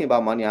they're talking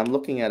about money, I'm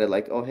looking at it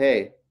like, oh,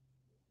 hey,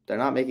 they're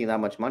not making that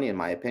much money in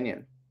my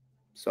opinion.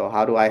 So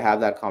how do I have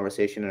that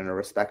conversation in a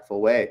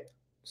respectful way?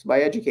 So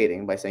by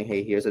educating, by saying,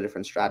 hey, here's a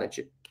different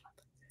strategy.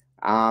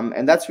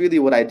 And that's really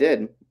what I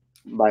did,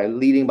 by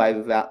leading by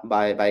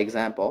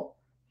example,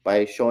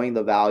 by showing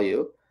the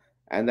value,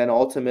 and then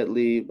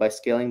ultimately by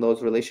scaling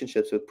those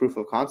relationships with proof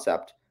of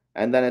concept.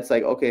 And then it's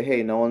like, okay,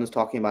 hey, no one's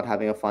talking about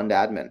having a fund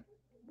admin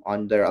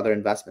on their other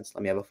investments.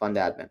 Let me have a fund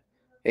admin.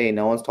 Hey,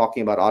 no one's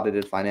talking about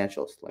audited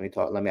financials. Let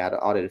me add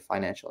audited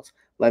financials.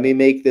 Let me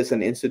make this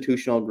an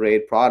institutional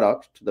grade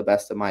product to the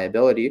best of my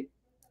ability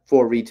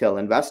for retail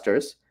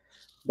investors.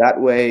 That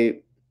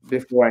way,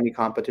 before any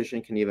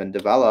competition can even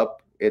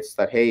develop, it's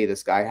that, hey,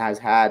 this guy has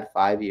had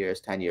 5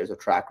 years, 10 years of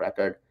track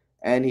record,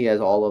 and he has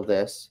all of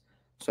this.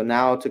 So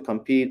now to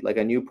compete, like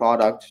a new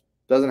product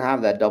doesn't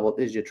have that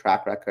double-digit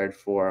track record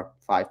for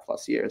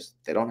 5+ years.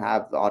 They don't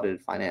have the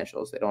audited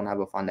financials. They don't have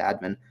a fund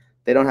admin.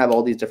 They don't have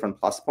all these different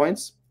plus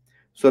points.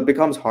 So it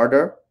becomes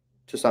harder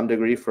to some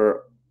degree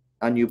for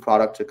a new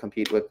product to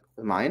compete with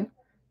mine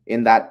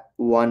in that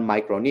one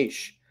micro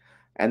niche.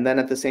 And then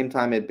at the same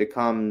time, it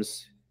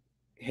becomes,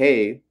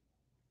 hey,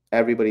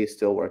 everybody's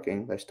still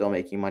working, they're still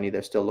making money,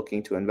 they're still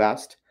looking to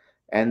invest.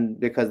 And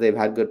because they've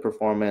had good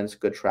performance,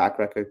 good track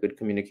record, good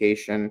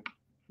communication,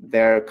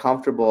 they're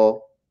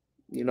comfortable,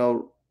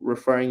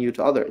 referring you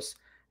to others.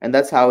 And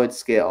that's how it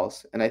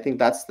scales. And I think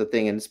that's the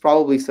thing. And it's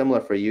probably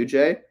similar for you,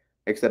 Jay,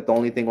 except the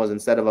only thing was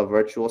instead of a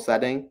virtual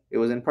setting, it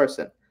was in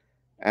person.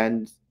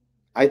 And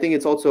I think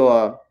it's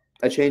also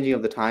a changing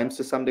of the times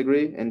to some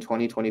degree in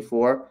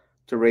 2024.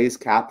 To raise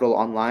capital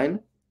online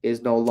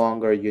is no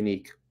longer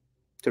unique.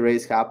 To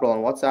raise capital on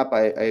WhatsApp,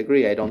 I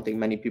agree. I don't think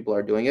many people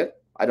are doing it.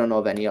 I don't know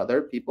of any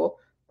other people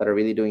that are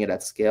really doing it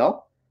at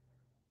scale.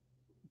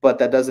 But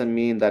that doesn't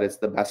mean that it's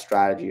the best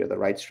strategy or the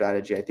right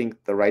strategy. I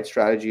think the right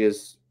strategy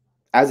is,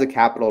 as a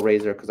capital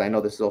raiser, because I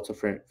know this is also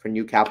for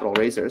new capital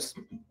raisers,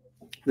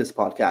 this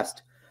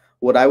podcast,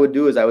 what I would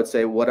do is I would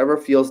say whatever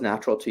feels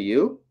natural to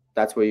you,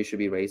 that's where you should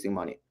be raising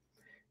money.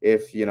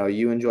 If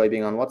you enjoy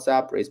being on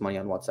WhatsApp, raise money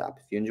on WhatsApp.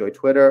 If you enjoy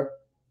Twitter,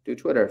 do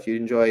Twitter. If you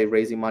enjoy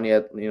raising money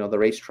at the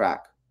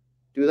racetrack,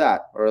 do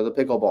that, or the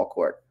pickleball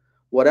court.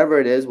 Whatever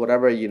it is,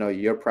 whatever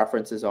your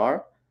preferences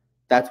are,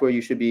 that's where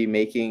you should be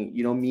making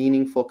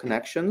meaningful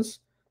connections,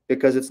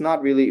 because it's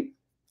not really,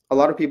 a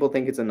lot of people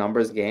think it's a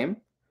numbers game,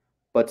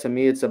 but to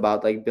me it's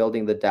about like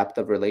building the depth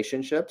of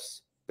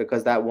relationships,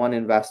 because that one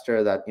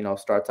investor that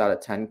starts out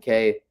at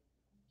 10K,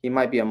 he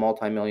might be a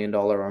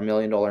multi-million-dollar or $1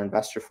 million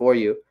investor for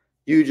you.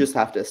 You just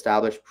have to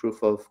establish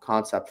proof of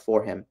concept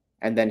for him,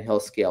 and then he'll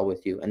scale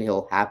with you, and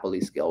he'll happily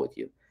scale with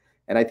you.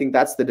 And I think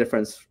that's the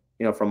difference,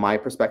 from my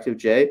perspective,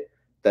 Jay,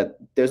 that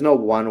there's no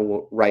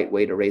one right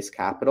way to raise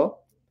capital.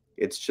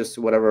 It's just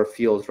whatever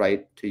feels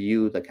right to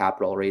you, the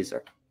capital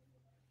raiser.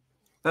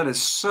 That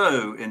is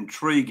so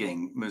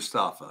intriguing,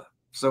 Mustafa.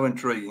 So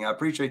intriguing. I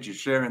appreciate you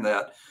sharing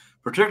that,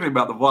 particularly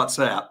about the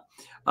WhatsApp.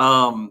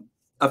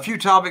 A few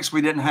topics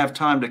we didn't have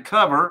time to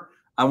cover,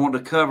 I want to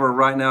cover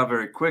right now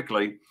very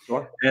quickly.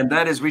 Sure. And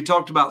that is, we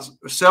talked about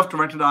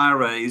self-directed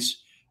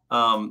IRAs.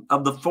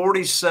 Of the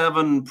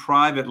 47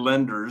 private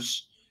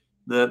lenders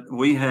that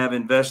we have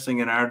investing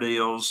in our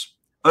deals,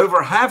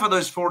 over half of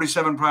those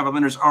 47 private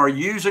lenders are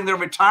using their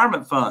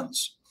retirement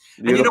funds.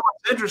 Beautiful. And you know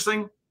what's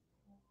interesting?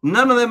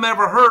 None of them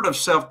ever heard of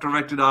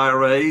self-directed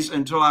IRAs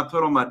until I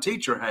put on my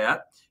teacher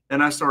hat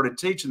and I started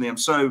teaching them.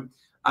 So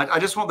I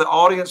just want the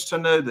audience to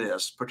know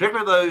this,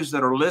 particularly those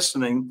that are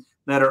listening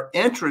that are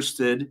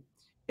interested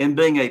in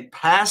being a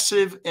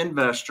passive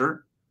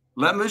investor.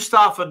 Let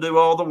Mustafa do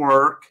all the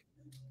work.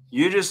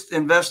 You just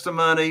invest the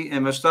money,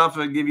 and Mustafa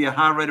will give you a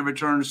high rate of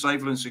return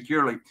safely and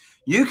securely.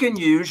 You can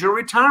use your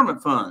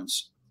retirement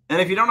funds.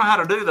 And if you don't know how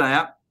to do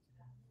that,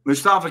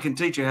 Mustafa can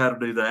teach you how to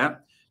do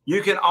that.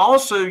 You can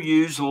also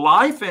use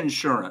life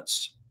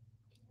insurance.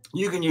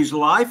 You can use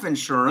life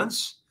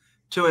insurance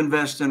to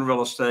invest in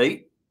real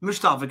estate.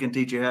 Mustafa can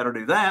teach you how to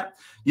do that.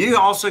 You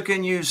also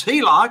can use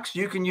HELOCs.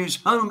 You can use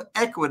home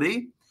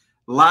equity,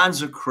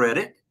 lines of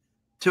credit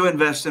to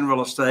invest in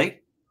real estate.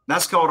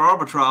 That's called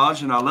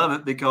arbitrage, and I love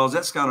it because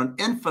that's got an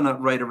infinite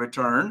rate of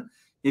return.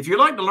 If you'd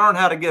like to learn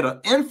how to get an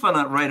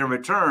infinite rate of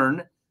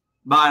return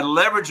by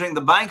leveraging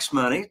the bank's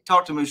money,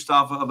 talk to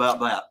Mustafa about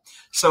that.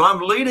 So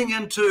I'm leading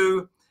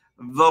into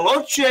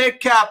Veloce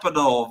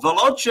Capital.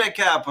 Veloce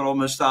Capital,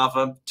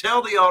 Mustafa.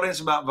 Tell the audience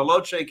about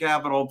Veloce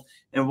Capital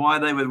and why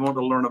they would want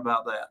to learn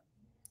about that.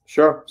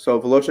 Sure. So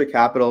Veloce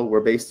Capital,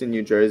 we're based in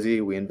New Jersey.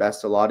 We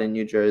invest a lot in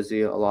New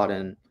Jersey, a lot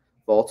in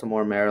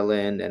Baltimore,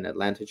 Maryland, and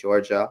Atlanta,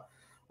 Georgia.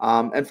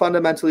 And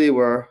fundamentally,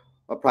 we're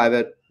a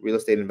private real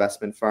estate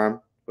investment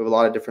firm. We have a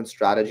lot of different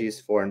strategies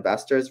for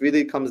investors.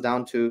 Really, it comes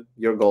down to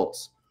your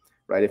goals,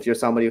 right? If you're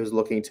somebody who's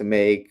looking to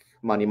make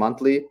money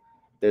monthly,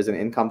 there's an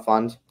income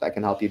fund that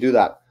can help you do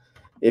that.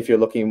 If you're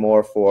looking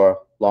more for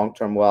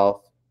long-term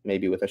wealth,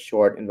 maybe with a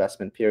short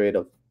investment period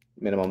of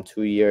minimum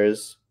 2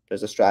 years,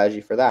 there's a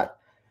strategy for that.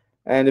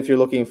 And if you're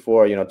looking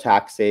for,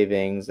 tax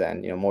savings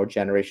and, more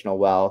generational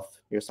wealth,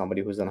 you're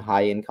somebody who's a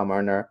high income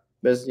earner,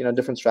 there's,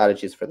 different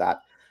strategies for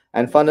that.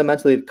 And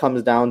fundamentally, it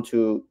comes down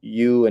to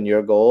you and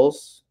your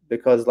goals,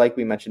 because like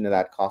we mentioned in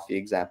that coffee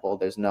example,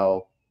 there's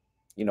no,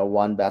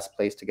 one best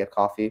place to get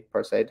coffee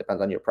per se. It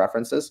depends on your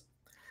preferences.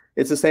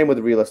 It's the same with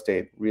real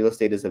estate. Real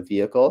estate is a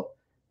vehicle,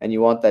 and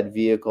you want that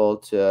vehicle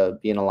to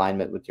be in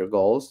alignment with your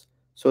goals.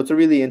 So it's a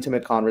really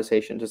intimate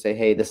conversation to say,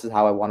 hey, this is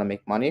how I want to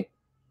make money.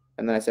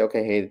 And then I say,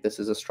 okay, hey, this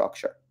is a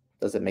structure.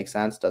 Does it make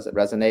sense? Does it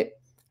resonate?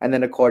 And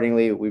then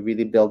accordingly, we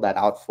really build that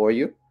out for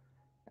you.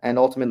 And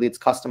ultimately, it's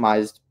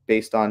customized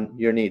based on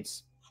your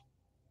needs.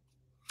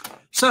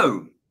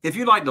 So if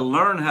you'd like to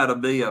learn how to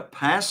be a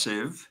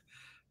passive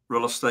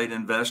real estate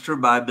investor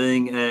by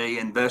being an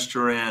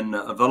investor in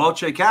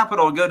Veloce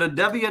Capital, go to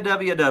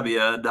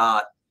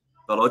www.Veloce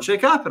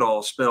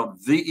Capital, spelled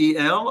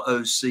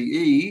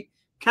VELOCE,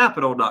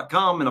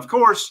 capital.com. And of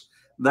course,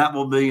 that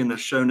will be in the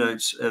show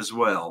notes as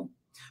well.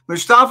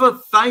 Mustafa,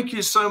 thank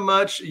you so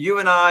much. You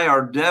and I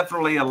are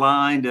definitely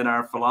aligned in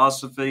our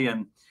philosophy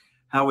and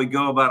how we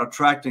go about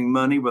attracting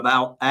money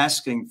without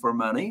asking for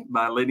money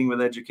by leading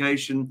with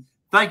education.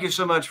 Thank you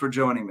so much for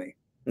joining me.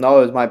 No,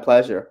 it was my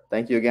pleasure.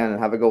 Thank you again, and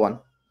have a good one.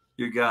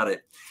 You got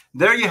it.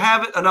 There you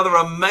have it. Another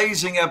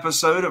amazing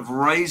episode of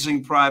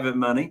Raising Private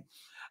Money.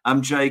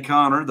 I'm Jay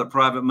Conner, the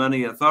Private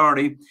Money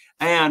Authority.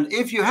 And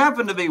if you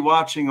happen to be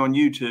watching on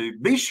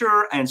YouTube, be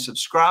sure and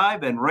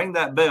subscribe and ring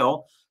that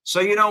bell so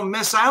you don't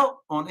miss out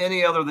on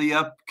any other of the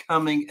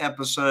upcoming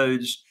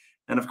episodes.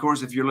 And of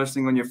course, if you're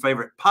listening on your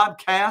favorite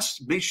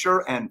podcast, be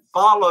sure and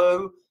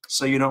follow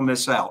so you don't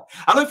miss out.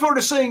 I look forward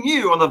to seeing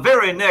you on the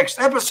very next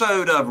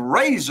episode of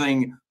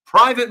Raising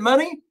Private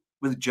Money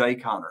with Jay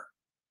Conner.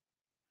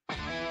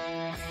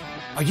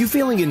 Are you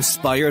feeling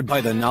inspired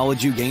by the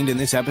knowledge you gained in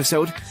this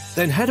episode?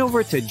 Then head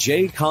over to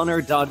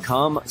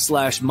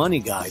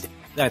jconner.com/moneyguide.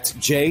 That's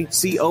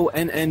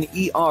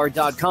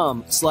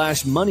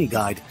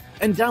jconner.com/moneyguide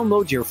and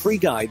download your free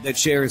guide that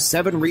shares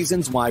 7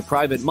 reasons why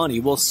private money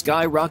will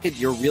skyrocket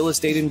your real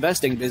estate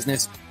investing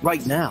business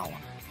right now.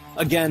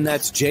 Again,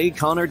 that's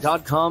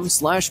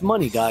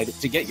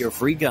jconner.com/moneyguide to get your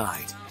free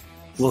guide.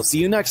 We'll see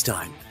you next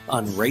time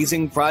on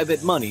Raising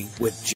Private Money with Jay.